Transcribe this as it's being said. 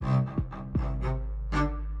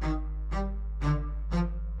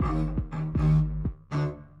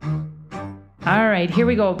All right, here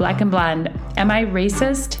we go. Black and blonde. Am I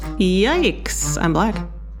racist? Yikes. I'm black.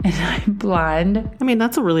 And I'm blonde. I mean,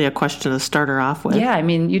 that's really a question to start her off with. Yeah, I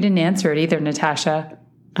mean, you didn't answer it either, Natasha.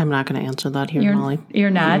 I'm not going to answer that here, Molly.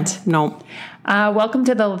 You're not? No. Welcome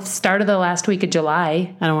to the start of the last week of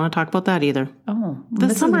July. I don't want to talk about that either. Oh,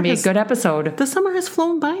 this is going to be a good episode. The summer has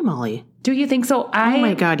flown by, Molly. Do you think so? Oh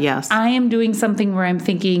my God, yes. I am doing something where I'm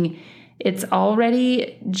thinking it's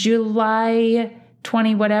already July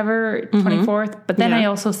 20 whatever, 24th. But then I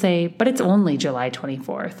also say, but it's only July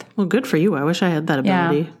 24th. Well, good for you. I wish I had that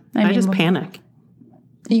ability. Yeah, I just panic.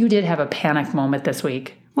 You did have a panic moment this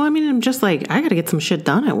week. Well, I mean, I'm just like, I got to get some shit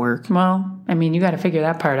done at work. Well, I mean, you got to figure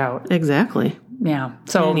that part out. Exactly. Yeah.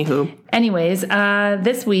 So, anyways,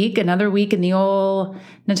 this week, another week in the old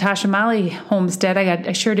Natasha Molly homestead.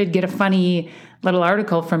 I sure did get a funny little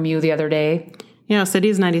article from you the other day. Yeah,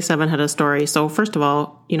 Cities 97 had a story. So, first of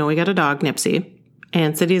all, we got a dog, Nipsey.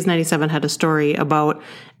 And Cities 97 had a story about,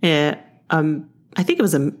 I think it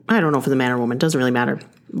was I don't know if it was a man or woman, doesn't really matter,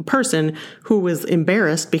 person who was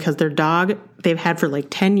embarrassed because their dog they've had for like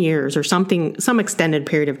 10 years or something, some extended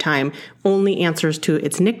period of time, only answers to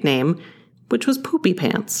its nickname, which was Poopy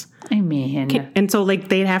Pants. I mean. And so like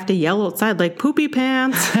they'd have to yell outside like, Poopy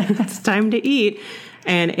Pants, it's time to eat.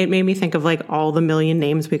 And it made me think of like all the million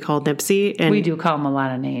names we called Nipsey. And we do call him a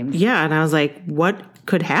lot of names. Yeah. And I was like, what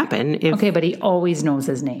could happen if... Okay, but he always knows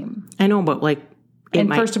his name. I know, but like...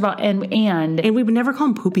 First of all, and we would never call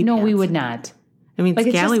him Poopy Pants. No, we would not. I mean, like,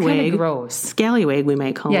 Scallywag. It's just kind of gross. Scallywag, we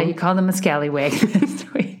might call him. Yeah, you called him a Scallywag.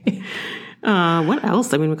 What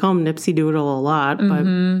else? I mean, we call him Nipsey Doodle a lot, but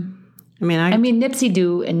I mean, Nipsey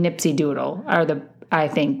Doo and Nipsey Doodle are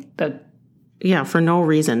yeah, for no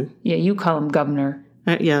reason. Yeah, you call him Governor.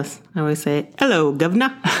 Yes, I always say, hello,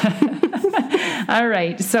 Governor. All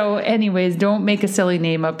right. So anyways, don't make a silly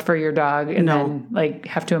name up for your dog and then like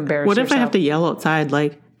have to embarrass yourself. What if I have to yell outside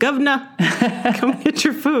like, Governor, come get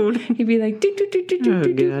your food? He'd be like, doo, doo, doo, doo, doo,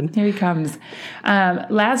 doo, doo. Here he comes.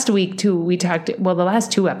 Last week too, we talked, the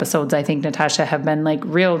last two episodes, I think, Natasha, have been like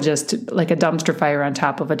real, just like a dumpster fire on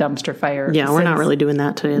top of a dumpster fire. Yeah, we're not really doing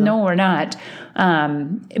that today, though. No, we're not.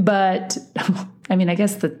 But I mean, I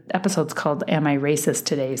guess the episode's called Am I Racist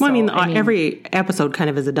Today? So, well, I mean, every episode kind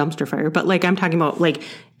of is a dumpster fire. But, like, I'm talking about, like,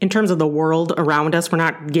 in terms of the world around us, we're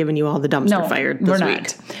not giving you all the dumpster fire this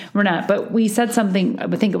week. We're not. But we said something, I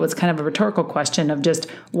think it was kind of a rhetorical question of just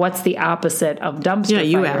what's the opposite of dumpster fire?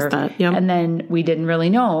 Yeah, you asked that. Yep. And then we didn't really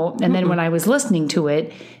know. And then when I was listening to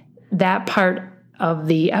it, that part of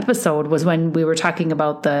the episode was when we were talking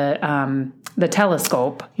about the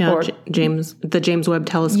telescope. Yeah, or the James Webb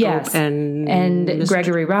Telescope. Yes, and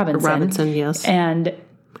Gregory Robinson. Yes. And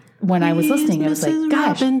when I was listening, I was like,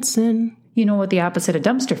 gosh, Robinson. You know what the opposite of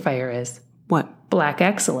dumpster fire is? What? Black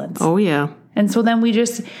excellence. Oh, yeah. And so then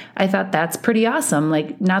I thought that's pretty awesome.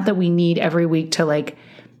 Like, not that we need every week to like,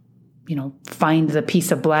 find the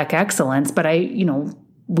piece of black excellence, but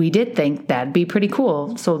we did think that'd be pretty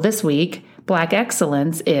cool. So this week, black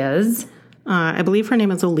excellence is... I believe her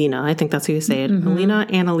name is Alina. I think that's how you say it. Alina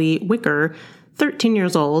Annalie Wicker, 13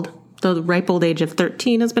 years old. The ripe old age of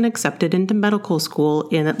 13 has been accepted into medical school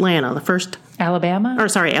in Atlanta. The first... Alabama?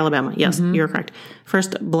 Alabama. Yes, you're correct.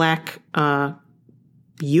 First black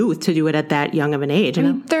youth to do it at that young of an age. I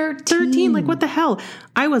mean, 13. Like, what the hell?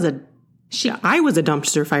 I was a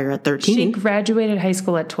dumpster fire at 13. She graduated high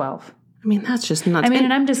school at 12. I mean, that's just nuts. I mean,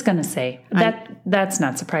 and I'm just going to say that's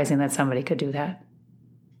not surprising that somebody could do that.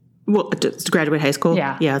 Well, to graduate high school?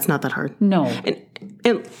 Yeah. Yeah, it's not that hard. No.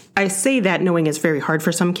 And I say that knowing it's very hard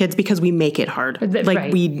for some kids because we make it hard. Like,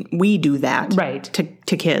 right. we do that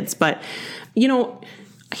to kids. But,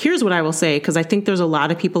 here's what I will say, because I think there's a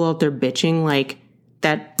lot of people out there bitching, like,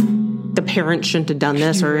 that the parents shouldn't have done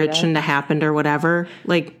this or it shouldn't have happened or whatever.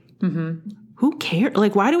 Like, who cares?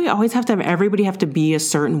 Like, why do we always have to have everybody have to be a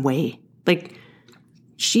certain way? Like,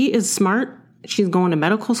 she is smart. She's going to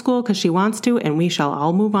medical school because she wants to, and we shall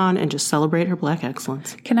all move on and just celebrate her black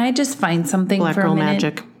excellence. Can I just find something Black for girl a minute?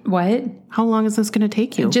 magic. What? How long is this going to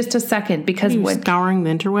take you? Just a second, because Are you scouring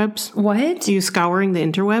the interwebs? What? Are you scouring the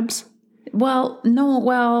interwebs? Well, no.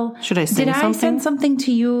 Well, should I send something? Did I send something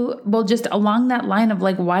to you? Well, just along that line of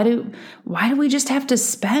like, why do we just have to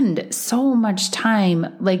spend so much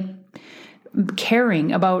time like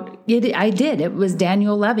caring about it? I did. It was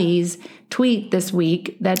Daniel Levy's tweet this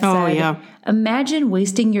week that said, imagine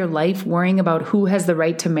wasting your life worrying about who has the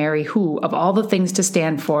right to marry who, of all the things to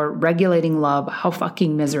stand for, regulating love. How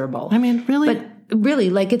fucking miserable. I mean, really? But really,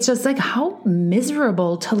 like, it's just like, how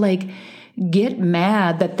miserable to like get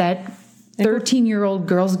mad that 13-year-old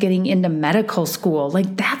girl's getting into medical school.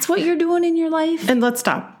 Like, that's what you're doing in your life? And let's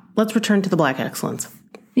stop. Let's return to the black excellence.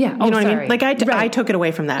 Yeah. You know what I mean? Like I took it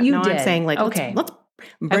away from that. You now did. I'm saying like, okay. let's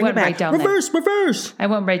bring it back. Right down reverse. I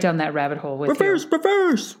went right down that rabbit hole with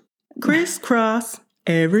reverse. Crisscross.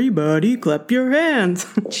 Everybody clap your hands.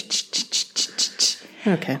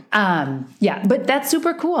 Okay. Yeah, but that's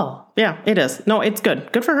super cool. Yeah, it is. No, it's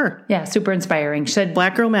good. Good for her. Yeah, super inspiring.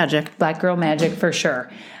 Black girl magic. Black girl magic for sure.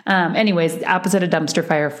 Anyways, opposite of dumpster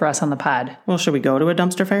fire for us on the pod. Well, should we go to a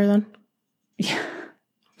dumpster fire then? Yeah.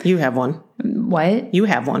 You have one. What? You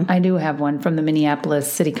have one. I do have one from the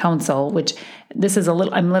Minneapolis City Council, which this is I'm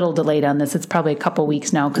a little delayed on this. It's probably a couple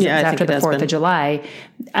weeks now because it was after the 4th of July.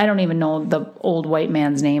 I don't even know the old white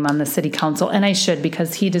man's name on the City Council, and I should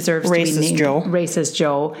because he deserves to be named Racist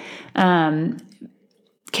Joe.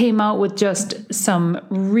 Came out with just some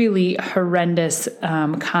really horrendous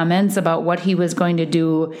comments about what he was going to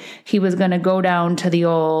do. He was going to go down to the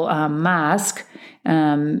old mosque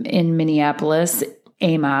in Minneapolis,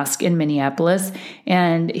 a mosque in Minneapolis,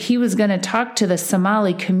 and he was going to talk to the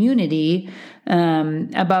Somali community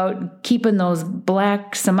about keeping those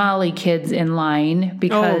black Somali kids in line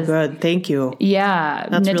because... Oh, good. Thank you. Yeah,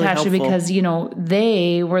 that's Natasha, really because,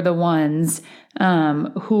 they were the ones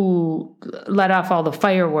who let off all the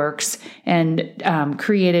fireworks and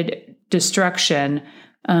created destruction.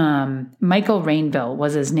 Michael Rainville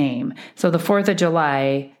was his name. So the 4th of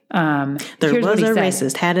July... there was a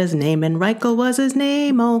racist, had his name, and Michael was his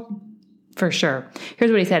name. Oh, for sure.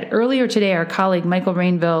 Here's what he said. Earlier today, our colleague Michael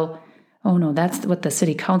Rainville, oh no, that's what the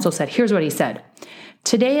city council said. Here's what he said.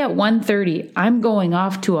 Today at 1:30, I'm going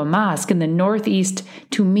off to a mosque in the Northeast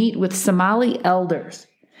to meet with Somali elders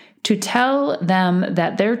to tell them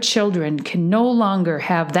that their children can no longer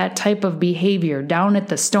have that type of behavior down at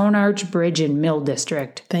the Stone Arch Bridge in Mill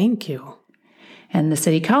District. Thank you. And the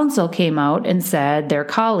city council came out and said their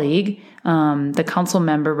colleague, the council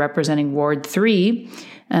member representing Ward 3,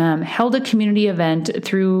 held a community event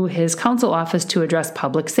through his council office to address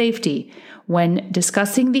public safety. When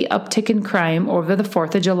discussing the uptick in crime over the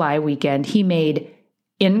 4th of July weekend, he made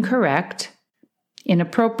incorrect,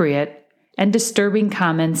 inappropriate, and disturbing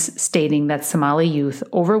comments stating that Somali youth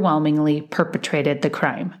overwhelmingly perpetrated the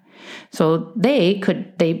crime. So they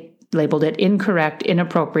labeled it incorrect,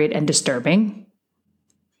 inappropriate, and disturbing.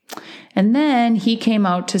 And then he came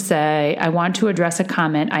out to say, I want to address a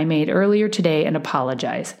comment I made earlier today and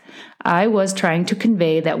apologize. I was trying to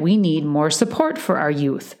convey that we need more support for our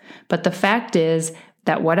youth. But the fact is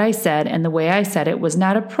that what I said and the way I said it was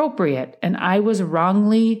not appropriate. And I was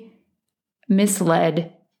wrongly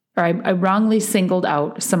misled, or I wrongly singled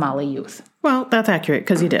out Somali youth. Well, that's accurate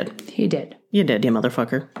because he did. He did. You did, you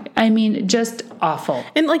motherfucker. I mean, just awful.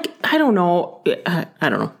 And I don't know.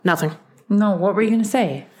 Nothing. No, what were you going to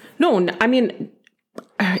say? No, I mean,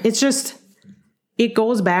 it's just, it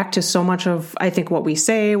goes back to so much of, I think, what we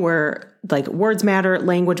say where words matter,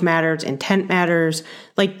 language matters, intent matters,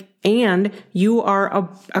 and you are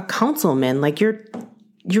a councilman,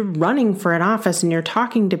 you're running for an office and you're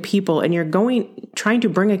talking to people and you're trying to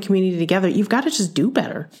bring a community together. You've got to just do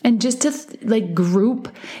better. And just to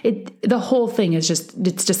group it, the whole thing is just,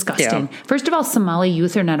 it's disgusting. Yeah. First of all, Somali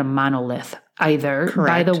youth are not a monolith either. Correct.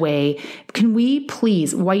 By the way, can we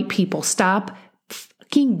please, white people, stop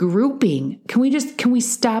fucking grouping? Can we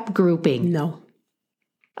stop grouping? No.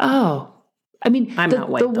 Oh, I mean, I'm not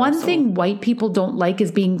white. The one thing white people don't like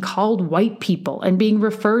is being called white people and being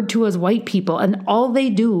referred to as white people. And all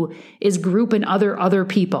they do is group in other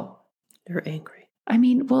people. They're angry. I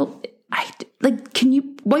mean, well,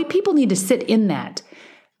 white people need to sit in that.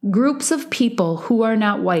 Groups of people who are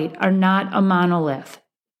not white are not a monolith.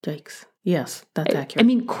 Yikes. Yes, that's accurate. I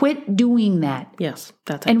mean, quit doing that. Yes,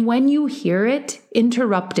 that's accurate. And when you hear it,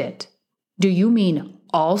 interrupt it. Do you mean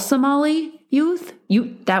all Somali youth?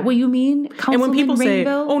 That what you mean? Councilman and when people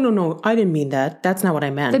Rainville? Say, oh, no, I didn't mean that. That's not what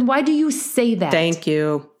I meant. Then why do you say that? Thank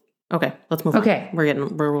you. Okay, let's move on. Okay. We're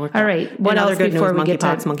all right. What else good before news, we get to...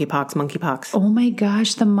 Monkeypox. Oh my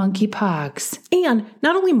gosh, the monkeypox. And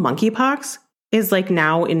not only monkeypox is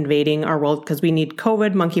now invading our world because we need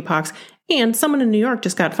COVID, monkeypox, and someone in New York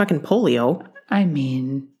just got fucking polio. I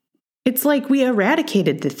mean... It's we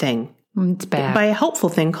eradicated the thing. It's bad. By a helpful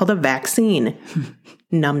thing called a vaccine.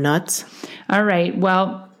 Numbnuts. All right.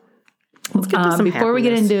 Well, let's get to some before we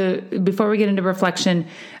get into reflection,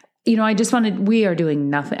 we are doing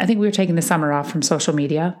nothing. I think we were taking the summer off from social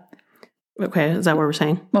media. Okay. Is that what we're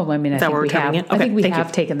saying? Well, I mean, I think we have. Okay, I think we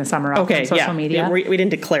have taken the summer off from social media. Yeah, we didn't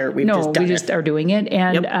declare it. We just are doing it.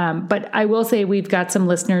 And, but I will say we've got some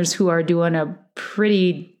listeners who are doing a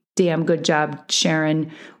pretty damn good job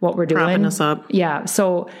sharing what we're doing. Propping us up. Yeah.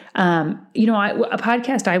 So, a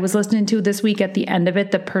podcast I was listening to this week, at the end of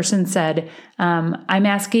it, the person said, I'm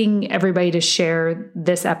asking everybody to share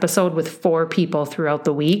this episode with 4 people throughout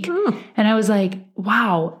the week. And I was like,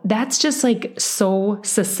 wow, that's just like so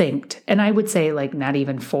succinct. And I would say like not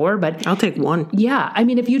even 4, but I'll take 1. Yeah. I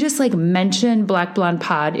mean, if you just like mention Black Blonde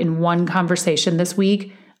Pod in one conversation this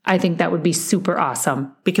week, I think that would be super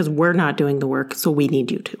awesome. Because we're not doing the work, so we need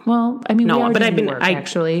you to. Well, I mean, we are doing the work,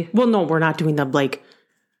 actually. Well, no, we're not doing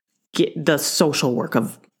the social work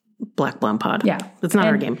of Black Blonde Pod. Yeah. That's not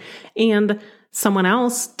our game. And someone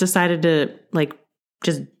else decided to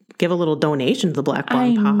just give a little donation to the Black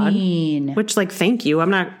Blonde Pod. Which thank you.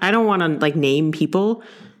 I don't want to name people,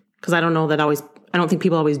 because I don't know that I don't think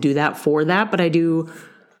people always do that for that, but I do,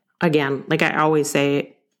 again, I always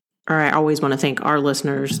say, or I always want to thank our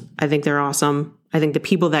listeners. I think they're awesome. I think the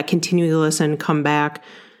people that continue to listen, come back,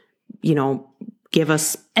 give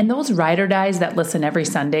us. And those ride or dies that listen every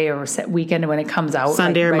Sunday or weekend when it comes out.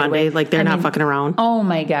 Sunday or Monday, they're not fucking around. Oh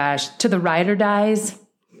my gosh. To the ride or dies.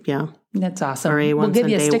 Yeah. That's awesome. Our A1 we'll give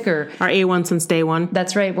you a sticker. Our A1 since day one.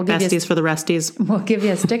 That's right. We'll give Besties for the resties. We'll give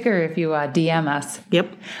you a sticker if you DM us.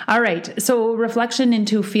 Yep. All right. So reflection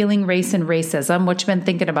into feeling race and racism, which I've been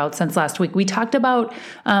thinking about since last week. We talked about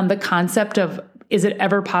the concept of, is it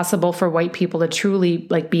ever possible for white people to truly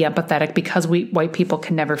be empathetic, because white people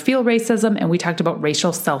can never feel racism? And we talked about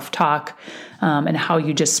racial self-talk and how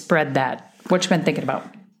you just spread that. What you been thinking about?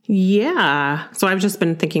 Yeah. So I've just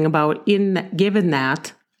been thinking about, given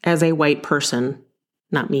that, as a white person,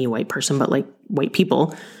 not me, white person, but white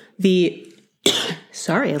people,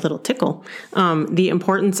 sorry, a little tickle, the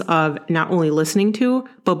importance of not only listening to,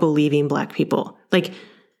 but believing Black people.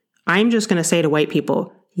 I'm just going to say to white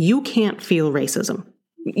people, you can't feel racism.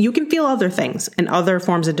 You can feel other things and other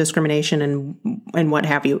forms of discrimination and what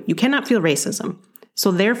have you. You cannot feel racism. So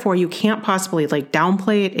therefore, you can't possibly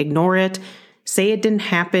downplay it, ignore it, say it didn't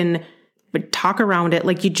happen, but talk around it.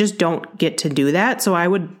 You just don't get to do that. So I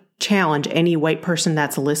would challenge any white person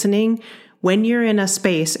that's listening, when you're in a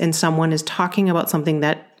space and someone is talking about something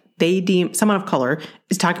that they deem, someone of color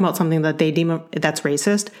is talking about something that they deem that's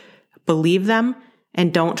racist, believe them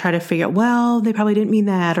and don't try to figure out, well, they probably didn't mean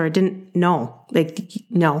that, or it didn't. No,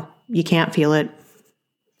 no, you can't feel it.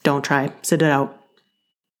 Don't try. Sit it out.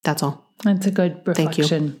 That's all. That's a good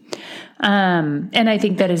reflection. Thank you. And I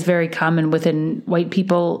think that is very common within white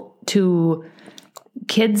people to,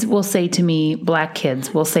 kids will say to me, Black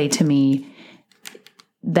kids will say to me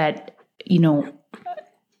that,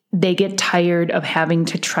 they get tired of having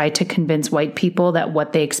to try to convince white people that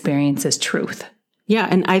what they experience is truth. Yeah.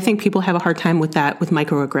 And I think people have a hard time with that, with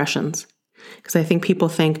microaggressions, because I think people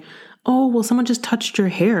think, oh, well, someone just touched your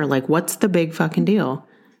hair. What's the big fucking deal?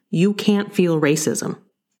 You can't feel racism.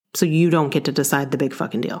 So you don't get to decide the big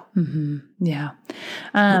fucking deal. Mm-hmm. Yeah.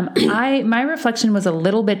 My reflection was a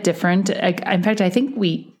little bit different. In fact, I think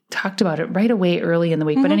we talked about it right away early in the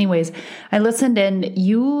week. Mm-hmm. But anyways, I listened, and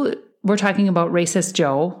you were talking about Racist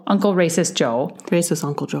Joe, Uncle Racist Joe. Racist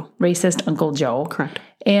Uncle Joe. Racist Uncle Joe. Correct.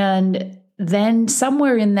 And then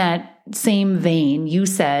somewhere in that same vein, you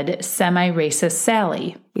said semi-racist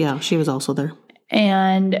Sally. Yeah, she was also there.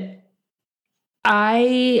 And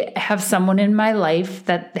I have someone in my life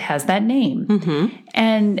that has that name. Mm-hmm.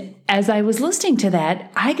 And as I was listening to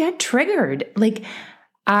that, I got triggered.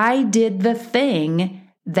 I did the thing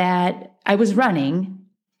that I was running,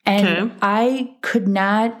 and I could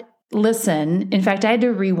not listen. In fact, I had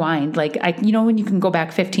to rewind. When you can go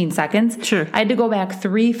back 15 seconds? Sure. I had to go back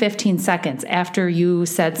 15 seconds after you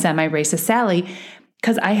said semi-racist Sally,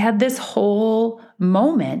 because I had this whole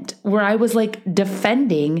moment where I was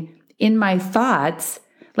defending in my thoughts,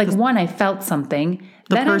 one, I felt something.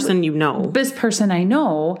 This person I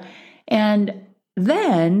know. And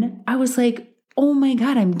then I was oh my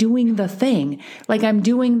God, I'm doing the thing. I'm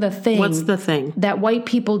doing the thing. What's the thing? That white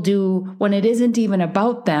people do when it isn't even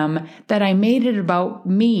about them, that I made it about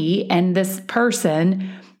me and this person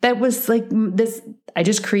that was this. I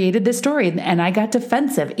just created this story, and I got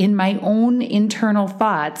defensive in my own internal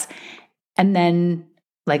thoughts. And then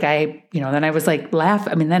then I was laugh.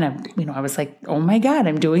 I mean, then I was oh my God,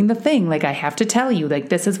 I'm doing the thing. I have to tell you,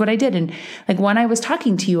 this is what I did. And when I was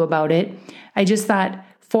talking to you about it, I just thought,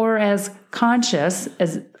 for as conscious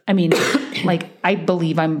as, I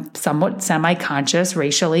believe I'm somewhat semi-conscious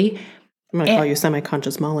racially. I'm going to call you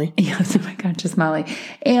semi-conscious Molly. Yeah, semi-conscious Molly.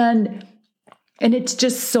 And it's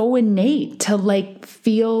just so innate to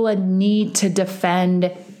feel a need to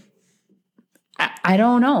defend I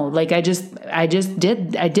don't know. Like, I did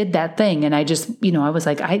that thing. And I just, I was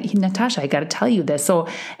like, Natasha, I got to tell you this. So,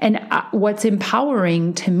 and what's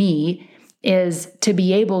empowering to me is to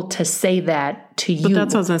be able to say that to you. But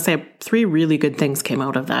that's what I was going to say. 3 really good things came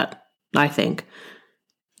out of that, I think.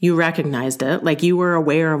 You recognized it. Like, you were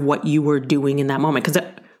aware of what you were doing in that moment. Because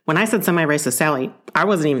when I said semi-racist Sally, I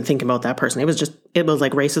wasn't even thinking about that person. It was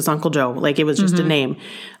like racist Uncle Joe. Like, it was just a name.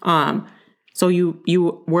 So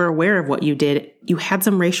you were aware of what you did. You had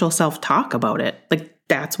some racial self-talk about it. Like,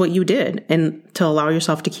 that's what you did. And to allow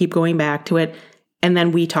yourself to keep going back to it. And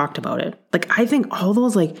then we talked about it. Like, I think all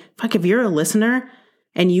those, like, fuck, if you're a listener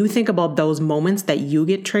and you think about those moments that you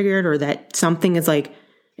get triggered or that something is like,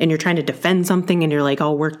 and you're trying to defend something and you're like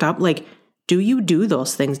all worked up, like, do you do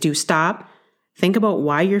those things? Do you stop? Think about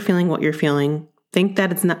why you're feeling what you're feeling. Think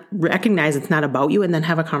that recognize it's not about you, and then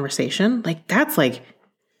have a conversation.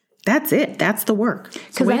 That's it. That's the work.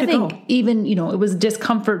 Because I think even, it was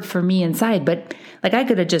discomfort for me inside, but like, I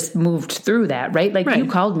could have just moved through that, right? Like, you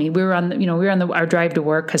called me, we were on our drive to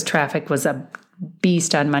work because traffic was a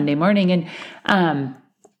beast on Monday morning. And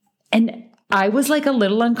I was like a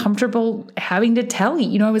little uncomfortable having to tell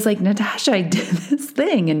you, I was like, Natasha, I did this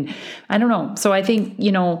thing. And I don't know. So I think,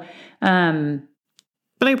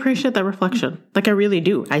 but I appreciate that reflection. Like, I really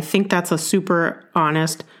do. I think that's a super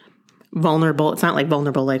honest, vulnerable. It's not like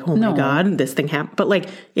vulnerable, like, oh my God, this thing happened. But like,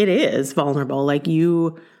 it is vulnerable. Like,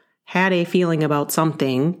 you had a feeling about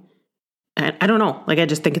something. And I don't know. Like, I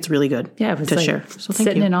just think it's really good to share. So thank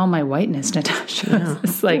sitting you. In all my whiteness, Natasha.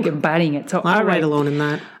 It's like embodying it. So I'm right alone in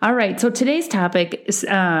that. All right. So today's topic is,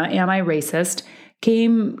 am I racist?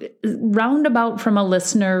 Came roundabout from a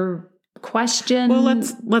listener question. Well,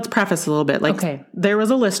 let's preface a little bit. Like, there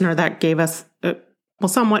was a listener that gave us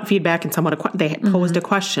somewhat feedback and somewhat they posed a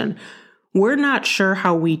question. We're not sure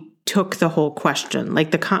how we took the whole question.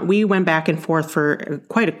 Like, we went back and forth for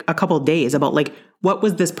quite a couple of days about, like, what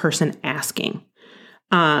was this person asking?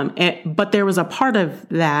 But there was a part of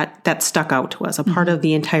that stuck out to us, a part of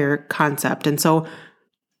the entire concept. And so,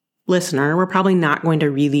 listener, we're probably not going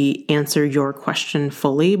to really answer your question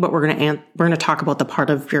fully, but we're going to talk about the part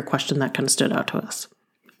of your question that kind of stood out to us,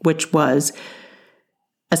 which was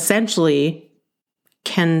essentially,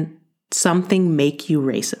 can something make you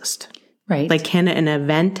racist? Right. Like, can an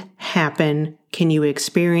event happen? Can you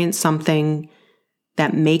experience something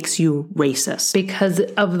that makes you racist? Because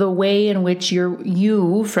of the way in which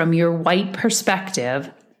you, from your white perspective,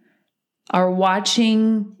 are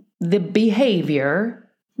watching the behavior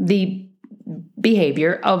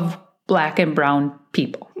of Black and brown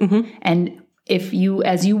people. And as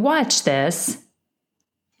you watch this,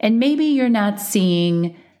 and maybe you're not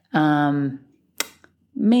seeing,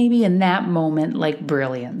 maybe in that moment, like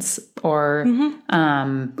brilliance or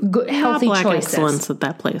good, healthy Black choices. Excellence at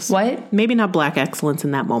that place. What? Maybe not Black excellence in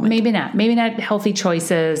that moment. Maybe not. Maybe not healthy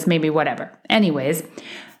choices. Maybe whatever. Anyways,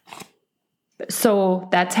 so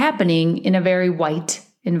that's happening in a very white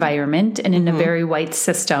environment and in a very white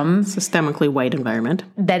system. Systemically white environment.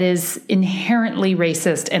 That is inherently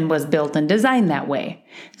racist and was built and designed that way.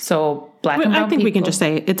 So Black and brown I think people, we can just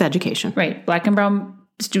say it's education. Right. Black and brown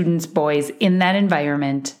students, boys in that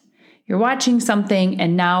environment, you're watching something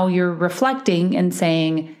and now you're reflecting and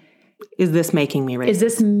saying, is this making me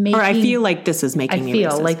racist? Or I feel like this is making me racist. I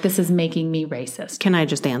feel like this is making me racist. Can I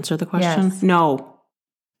just answer the question? Yes.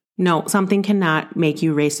 No, something cannot make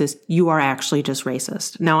you racist. You are actually just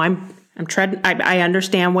racist. Now I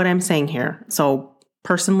understand what I'm saying here. So,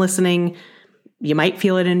 person listening, you might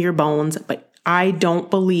feel it in your bones, but I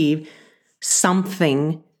don't believe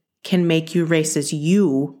something can make you racist.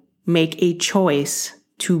 You make a choice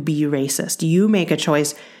to be racist. You make a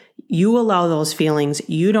choice. You allow those feelings.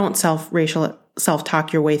 You don't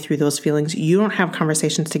self-talk your way through those feelings. You don't have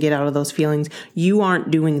conversations to get out of those feelings. You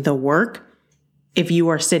aren't doing the work if you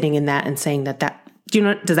are sitting in that and saying that,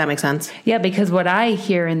 does that make sense? Yeah, because what I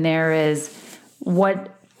hear in there is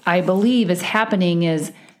what I believe is happening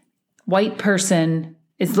is white person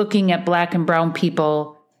is looking at Black and brown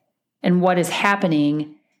people and what is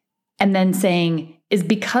happening and then saying, is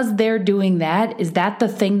because they're doing that, is that the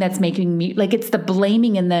thing that's making me, like, it's the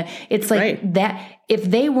blaming and it's like that, if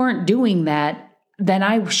they weren't doing that, then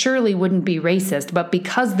I surely wouldn't be racist. But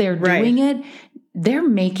because they're doing it, they're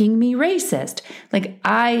making me racist. Like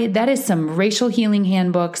that is some racial healing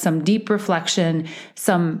handbook, some deep reflection,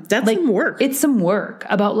 some work. It's some work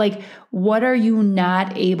about like, what are you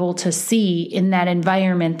not able to see in that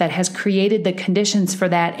environment that has created the conditions for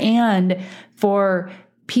that and for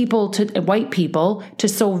white people to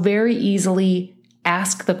so very easily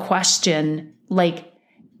ask the question, like,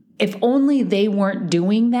 if only they weren't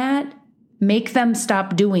doing that, make them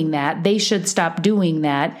stop doing that. They should stop doing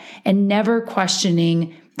that, and never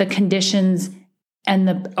questioning the conditions and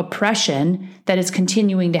the oppression that is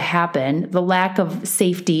continuing to happen, the lack of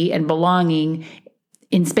safety and belonging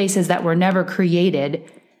in spaces that were never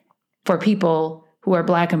created for people who are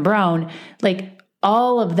Black and brown. Like,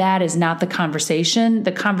 all of that is not the conversation.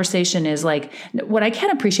 The conversation is like, what I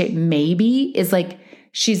can appreciate maybe is like,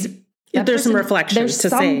 there's some reflection. There's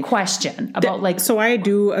some question about like. So I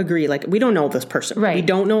do agree. Like, we don't know this person. Right. We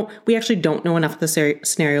don't know. We actually don't know enough of the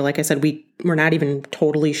scenario. Like I said, we're not even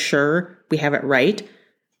totally sure we have it right.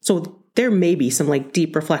 So there may be some like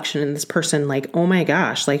deep reflection in this person. Like, oh my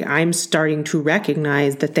gosh, like I'm starting to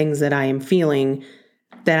recognize the things that I am feeling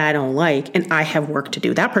that I don't like, and I have work to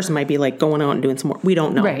do. That person might be like going out and doing some more. We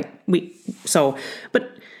don't know. Right.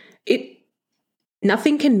 But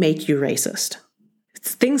nothing can make you racist.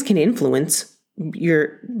 Things can influence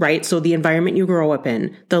your, right? So the environment you grow up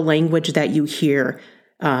in, the language that you hear,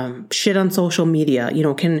 shit on social media,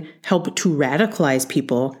 can help to radicalize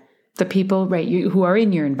people. The people, right, who are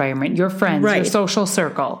in your environment, your friends, right, your social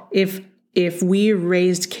circle. If we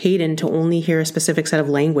raised Caden to only hear a specific set of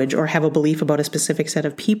language or have a belief about a specific set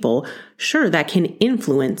of people, sure, that can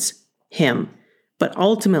influence him. But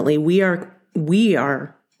ultimately, we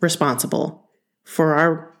are responsible for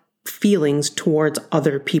our feelings towards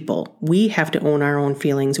other people. We have to own our own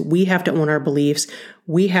feelings. We have to own our beliefs.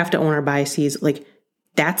 We have to own our biases. Like,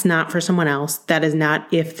 that's not for someone else. That is not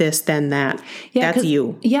if this, then that. Yeah, that's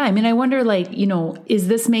you. Yeah. I mean, I wonder, like, is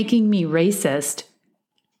this making me racist?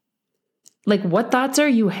 Like, what thoughts are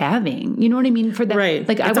you having? You know what I mean? For that, right.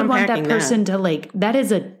 Like, I would want that person to, like, that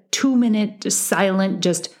is a 2-minute silent,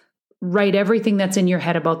 just write everything that's in your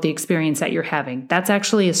head about the experience that you're having. That's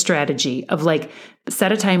actually a strategy of, like,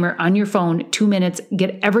 set a timer on your phone, 2 minutes,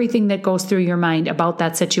 get everything that goes through your mind about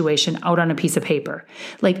that situation out on a piece of paper.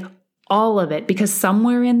 Like, all of it. Because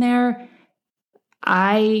somewhere in there,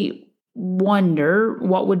 I wonder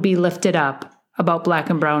what would be lifted up about Black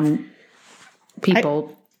and brown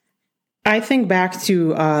people. I think back to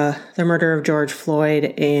the murder of George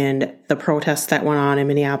Floyd and the protests that went on in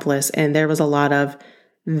Minneapolis, and there was a lot of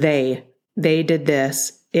they did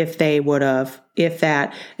this, if they would have, if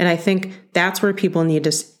that. And I think that's where people need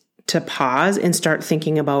to pause and start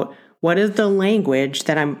thinking about what is the language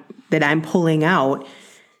that I'm pulling out,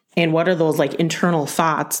 and what are those like internal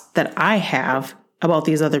thoughts that I have about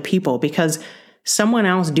these other people, because someone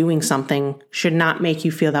else doing something should not make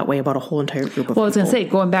you feel that way about a whole entire group of people. Well, I was going to say,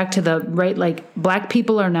 going back to the, right, like, Black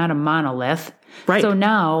people are not a monolith. Right. So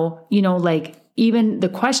now, like, even the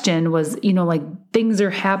question was, like, things are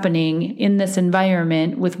happening in this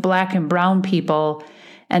environment with Black and brown people,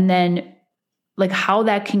 and then, like, how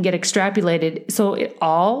that can get extrapolated. So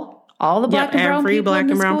all the Black and brown people, every Black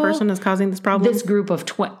and brown person is causing this problem. This group of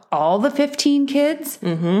all the 15 kids,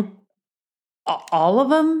 all of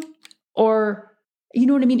them, or... You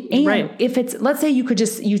know what I mean? And right. If it's, let's say you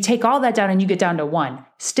take all that down and you get down to one,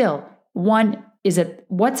 still one is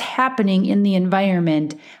what's happening in the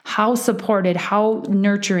environment, how supported, how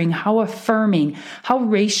nurturing, how affirming, how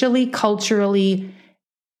racially, culturally,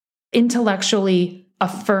 intellectually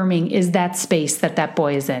affirming is that space that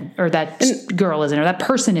boy is in, or that girl is in, or that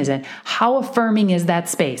person is in. How affirming is that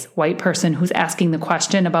space? White person who's asking the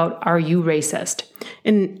question about, are you racist?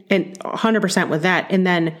 And 100% with that. And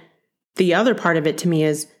then the other part of it to me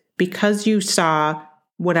is, because you saw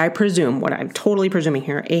what I'm totally presuming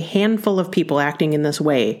here, a handful of people acting in this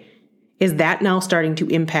way, is that now starting to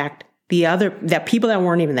impact that people that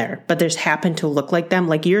weren't even there, but there's happened to look like them?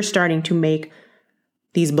 Like, you're starting to make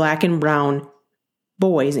these Black and brown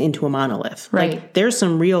boys into a monolith. Right. Like, there's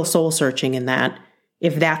some real soul searching in that,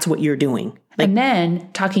 if that's what you're doing. Like, and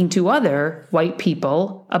then talking to other white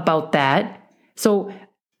people about that. So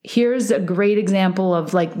here's a great example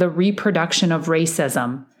of, like, the reproduction of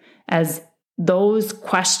racism, as those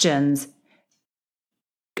questions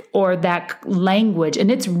or that language. And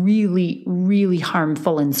it's really, really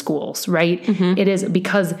harmful in schools, right? Mm-hmm. It is,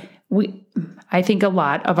 because I think a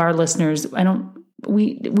lot of our listeners,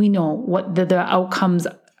 we know what the outcomes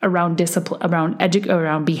around discipline,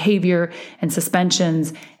 around behavior and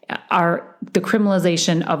suspensions are the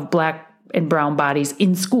criminalization of Black and brown bodies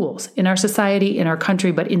in schools, in our society, in our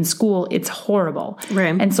country, but in school, it's horrible.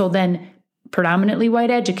 Right. And so then predominantly white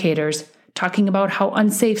educators talking about how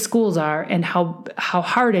unsafe schools are and how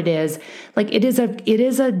hard it is. Like, it is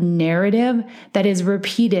a narrative that is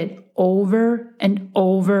repeated over and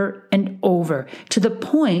over and over, to the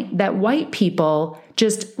point that white people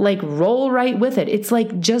just, like, roll right with it. It's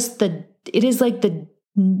like it's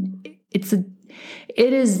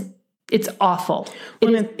awful.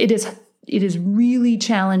 It is really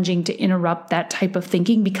challenging to interrupt that type of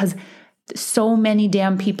thinking, because so many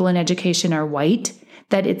damn people in education are white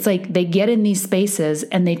that it's like they get in these spaces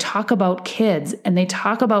and they talk about kids and they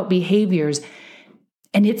talk about behaviors,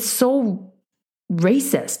 and it's so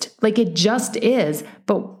racist. Like, it just is.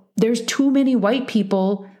 But there's too many white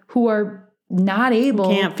people who are not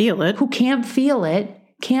able, who can't feel it,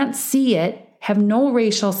 can't see it, have no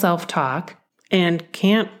racial self-talk, and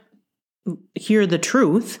can't hear the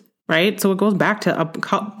truth, right? So it goes back to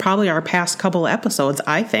probably our past couple episodes,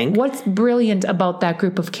 I think. What's brilliant about that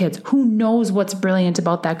group of kids? Who knows what's brilliant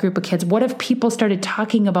about that group of kids? What if people started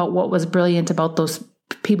talking about what was brilliant about those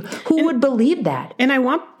people? Who would believe that? And I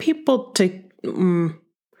want people to,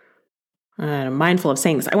 mindful of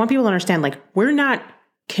saying this, I want people to understand, like, we're not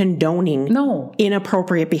condoning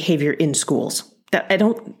inappropriate behavior in schools. That I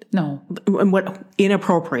don't know what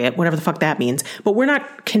inappropriate, whatever the fuck that means, but we're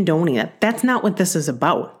not condoning it. That's not what this is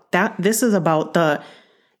about. This is about the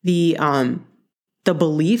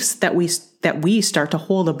beliefs that we start to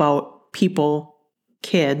hold about people,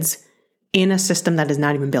 kids, in a system that is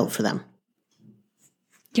not even built for them.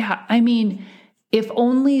 Yeah, I mean, if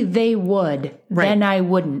only they would, then I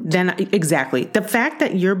wouldn't. Then exactly. The fact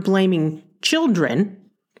that you're blaming children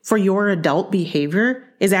for your adult behavior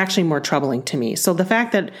is actually more troubling to me. So the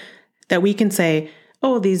fact that we can say,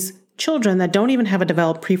 oh, these children that don't even have a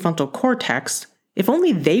developed prefrontal cortex, if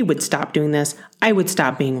only they would stop doing this, I would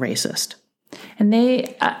stop being racist. And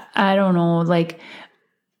I don't know, like,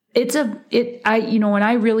 and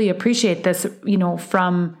I really appreciate this,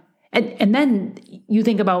 from, and then you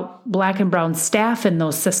think about Black and brown staff in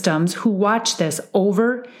those systems who watch this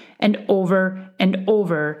over and over and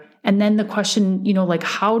over. And then the question, like,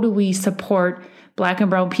 how do we support Black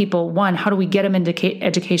and brown people? One, how do we get them into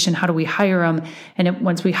education? How do we hire them? And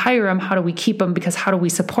once we hire them, how do we keep them? Because how do we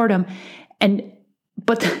support them?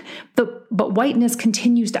 But whiteness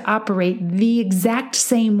continues to operate the exact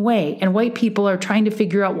same way. And white people are trying to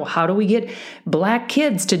figure out, well, how do we get Black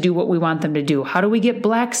kids to do what we want them to do? How do we get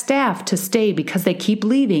Black staff to stay because they keep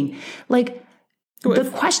leaving? Like, the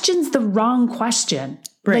question's the wrong question.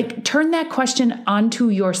 Right. Like, turn that question onto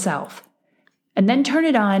yourself and then turn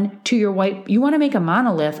it on to your white. You want to make a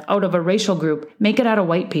monolith out of a racial group, make it out of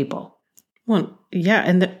white people. Well, yeah.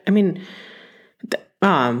 And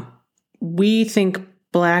we think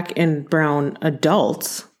Black and brown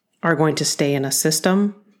adults are going to stay in a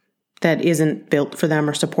system that isn't built for them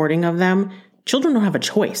or supporting of them. Children don't have a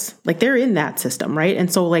choice. Like, they're in that system, right?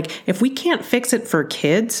 And so, like, if we can't fix it for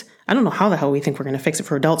kids, I don't know how the hell we think we're going to fix it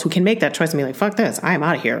for adults who can make that choice and be like, fuck this, I'm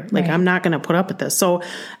out of here. Like, I'm not going to put up with this. So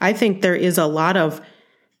I think there is a lot of,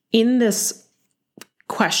 in this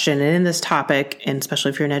question and in this topic, and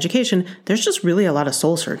especially if you're in education, there's just really a lot of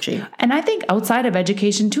soul searching. And I think outside of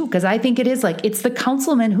education too, because I think it is like, it's the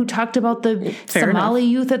councilman who talked about the Somali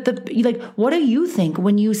youth at what do you think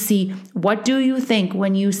when you see, what do you think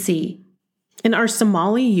when you see? And our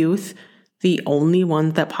Somali youth, the only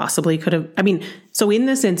ones that possibly could have, so in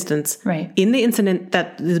this instance, right, in the incident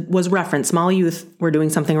that was referenced, Somali youth were doing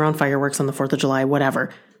something around fireworks on the 4th of July, whatever.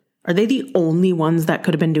 Are they the only ones that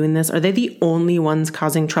could have been doing this? Are they the only ones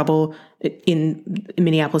causing trouble in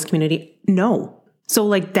Minneapolis community? No. So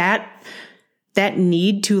like that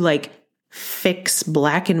need to like fix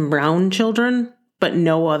Black and brown children, but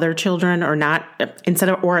no other children, or not,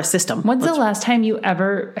 or a system. When's the last time you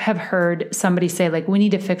ever have heard somebody say, like, we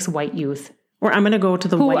need to fix white youth? Or I'm going to go to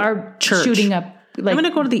the who white are church. Shooting up. Like, I'm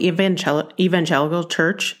going to go to the evangelical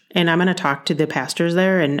church, and I'm going to talk to the pastors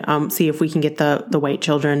there and see if we can get the white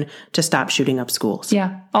children to stop shooting up schools.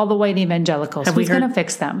 Yeah, all the white evangelicals. Who's going to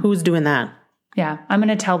fix them? Who's doing that? Yeah, I'm going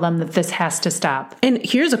to tell them that this has to stop. And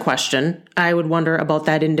here's a question I would wonder about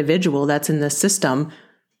that individual that's in this system.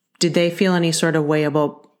 Did they feel any sort of way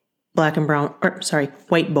about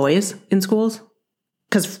white boys in schools?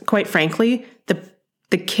 Because quite frankly,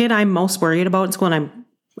 the kid I'm most worried about in school, and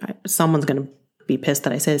someone's going to be pissed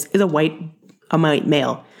that I say this, is a white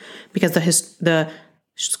male, because the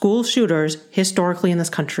school shooters historically in this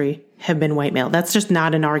country have been white male. That's just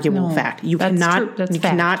not an arguable fact. You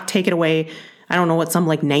cannot take it away. I don't know what, some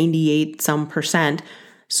like 98%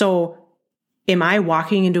 So am I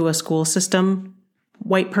walking into a school system,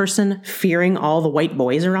 white person, fearing all the white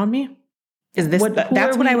boys around me? Is this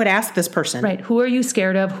that's what I would ask this person. Right. Who are you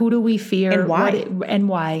scared of? Who do we fear? And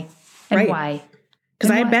why? Why?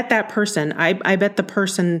 Because I bet that person, I bet the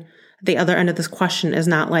person at the other end of this question is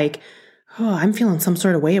not like, oh, I'm feeling some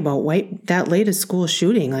sort of way about that latest school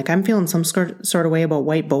shooting. Like, I'm feeling some sort of way about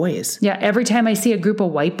white boys. Yeah. Every time I see a group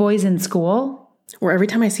of white boys in school. Or every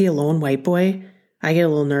time I see a lone white boy, I get a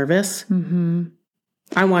little nervous. Mm-hmm.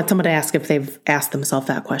 I want someone to ask if they've asked themselves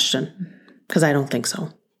that question, because I don't think so.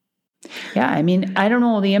 Yeah, I mean, I don't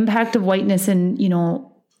know the impact of whiteness, and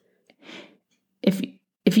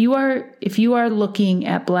if you are looking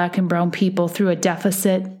at Black and brown people through a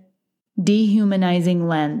deficit, dehumanizing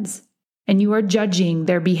lens, and you are judging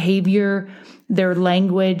their behavior, their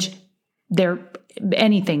language, their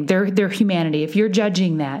anything, their humanity, if you're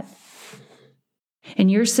judging that,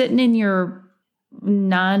 and you're sitting in your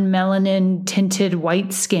non-melanin tinted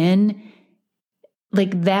white skin,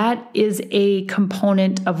 like that is a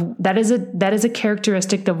component of that is a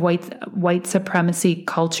characteristic of white supremacy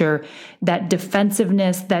culture, that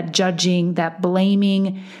defensiveness, that judging, that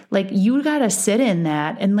blaming. Like you got to sit in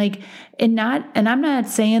that, and I'm not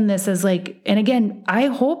saying this as like, and again, I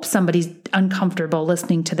hope somebody's uncomfortable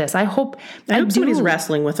listening to this. I hope somebody's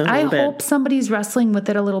wrestling with it a little bit. I hope somebody's wrestling with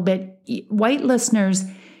it a little bit. White listeners,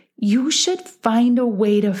 you should find a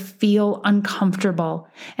way to feel uncomfortable.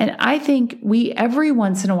 And I think every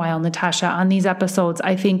once in a while, Natasha, on these episodes,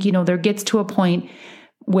 I think, there gets to a point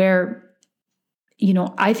where,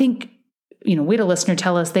 I think, we had a listener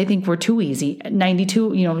tell us they think we're too easy.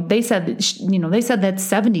 92, they said that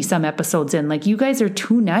 70 some episodes in, like, you guys are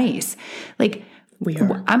too nice. Like, we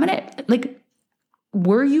are.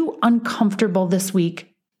 Were you uncomfortable this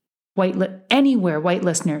week? White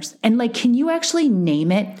listeners. And like, can you actually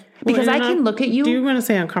name it? Because I can look at you. Do you want to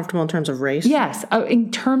say uncomfortable in terms of race? Yes.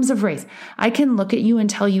 In terms of race, I can look at you and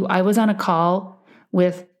tell you I was on a call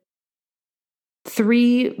with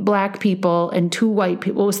 3 Black people and 2 white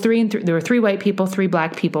people. It was 3 and 3. There were 3 white people, 3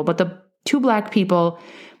 Black people, but the 2 Black people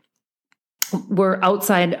were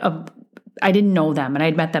outside of, I didn't know them and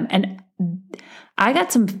I'd met them. And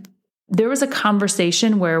there was a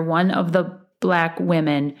conversation where one of the Black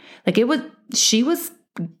women,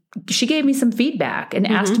 she gave me some feedback and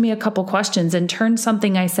asked me a couple questions and turned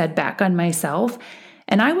something I said back on myself.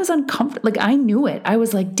 And I was uncomfortable. Like, I knew it. I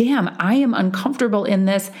was like, damn, I am uncomfortable in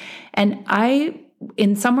this. And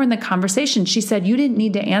somewhere in the conversation, she said, you didn't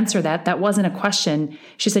need to answer that. That wasn't a question.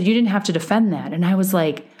 She said, you didn't have to defend that. And I was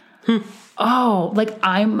like, oh, like,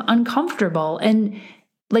 I'm uncomfortable. And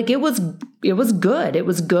like, it was good. It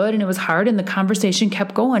was good. And it was hard. And the conversation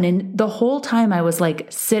kept going. And the whole time I was like,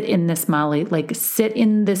 sit in this, Molly, like sit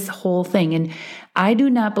in this whole thing. And I do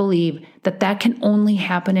not believe that can only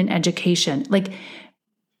happen in education. Like,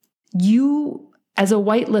 you as a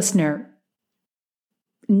white listener,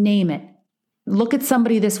 name it. Look at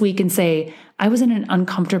somebody this week and say, I was in an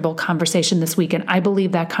uncomfortable conversation this week. And I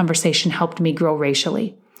believe that conversation helped me grow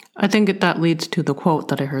racially. I think that leads to the quote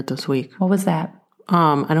that I heard this week. What was that?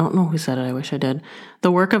 I don't know who said it. I wish I did.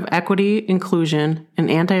 The work of equity, inclusion, and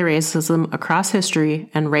anti-racism across history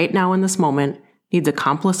and right now in this moment needs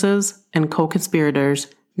accomplices and co-conspirators,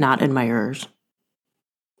 not admirers.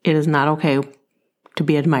 It is not okay to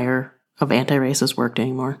be admirer of anti-racist work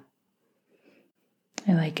anymore.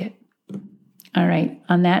 I like it. All right.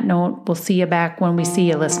 On that note, we'll see you back when we see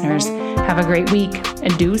you, listeners. Have a great week.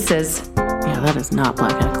 And deuces. Yeah, that is not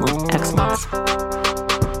Black excellence.